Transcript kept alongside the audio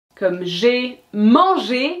comme j'ai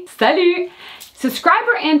mangé. Salut!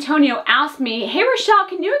 Subscriber Antonio asked me, hey Rachèle,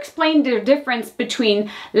 can you explain the difference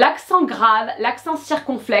between l'accent grave, l'accent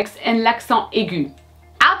circonflexe, and l'accent aigu?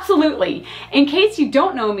 Absolutely. In case you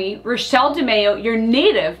don't know me, Rachèle DeMéo, your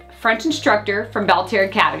native French instructor from Belle Terre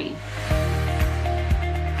Academy.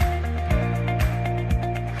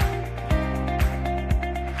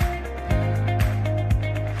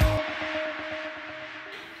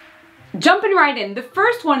 Jumping right in, the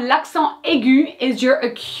first one, l'accent aigu, is your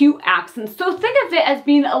acute accent. So think of it as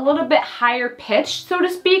being a little bit higher pitched, so to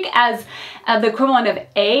speak, as the equivalent of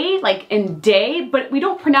A, like in day, but we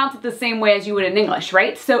don't pronounce it the same way as you would in English,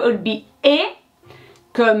 right? So it would be et,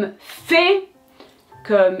 comme fait,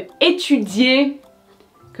 comme étudier,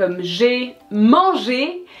 comme j'ai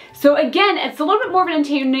mangé. So again, it's a little bit more of an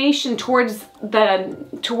intonation towards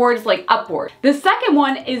like upward. The second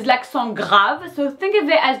one is l'accent grave. So think of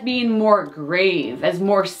it as being more grave, as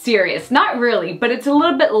more serious. Not really, but it's a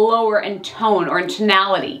little bit lower in tone or in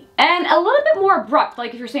tonality. And a little bit more abrupt,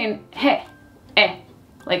 like if you're saying he,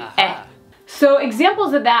 like eh. So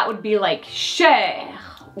examples of that would be like cher,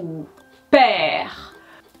 ou père,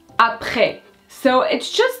 après. So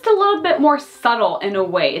it's just a little bit more subtle in a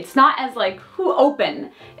way. It's not as like, who open?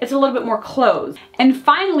 It's a little bit more closed. And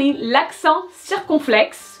finally, l'accent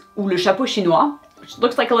circonflexe, ou le chapeau chinois, which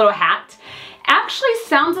looks like a little hat, actually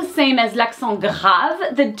sounds the same as l'accent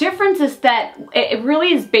grave. The difference is that it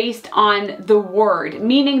really is based on the word,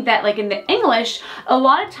 meaning that like in the English, a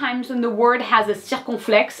lot of times when the word has a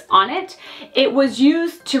circonflexe on it, it was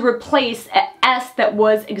used to replace an S that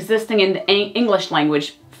was existing in the English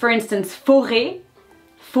language. For instance, forêt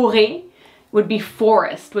would be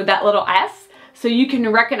forest with that little S, so you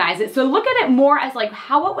can recognize it. So look at it more as like,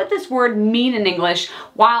 what would this word mean in English,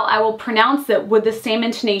 while I will pronounce it with the same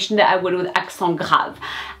intonation that I would with accent grave.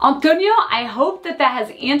 Antonio, I hope that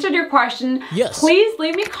has answered your question. Yes. Please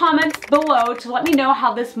leave me comments below to let me know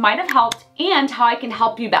how this might have helped and how I can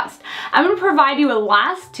help you best. I'm going to provide you a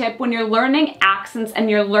last tip when you're learning accents and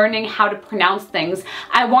you're learning how to pronounce things.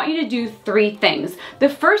 I want you to do 3 things. The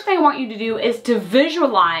first thing I want you to do is to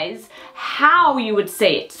visualize how you would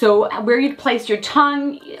say it. So where you'd place your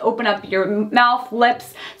tongue, open up your mouth,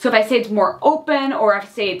 lips. So if I say it's more open, or if I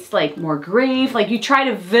say it's like more grave, like you try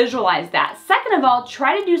to visualize that. Second of all,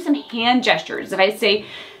 try to do some hand gestures. If I say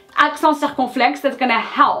accent circonflexe, that's gonna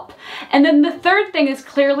help. And then the third thing is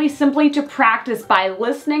clearly simply to practice by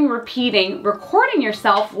listening, repeating, recording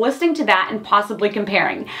yourself, listening to that, and possibly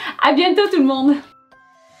comparing. À bientôt tout le monde!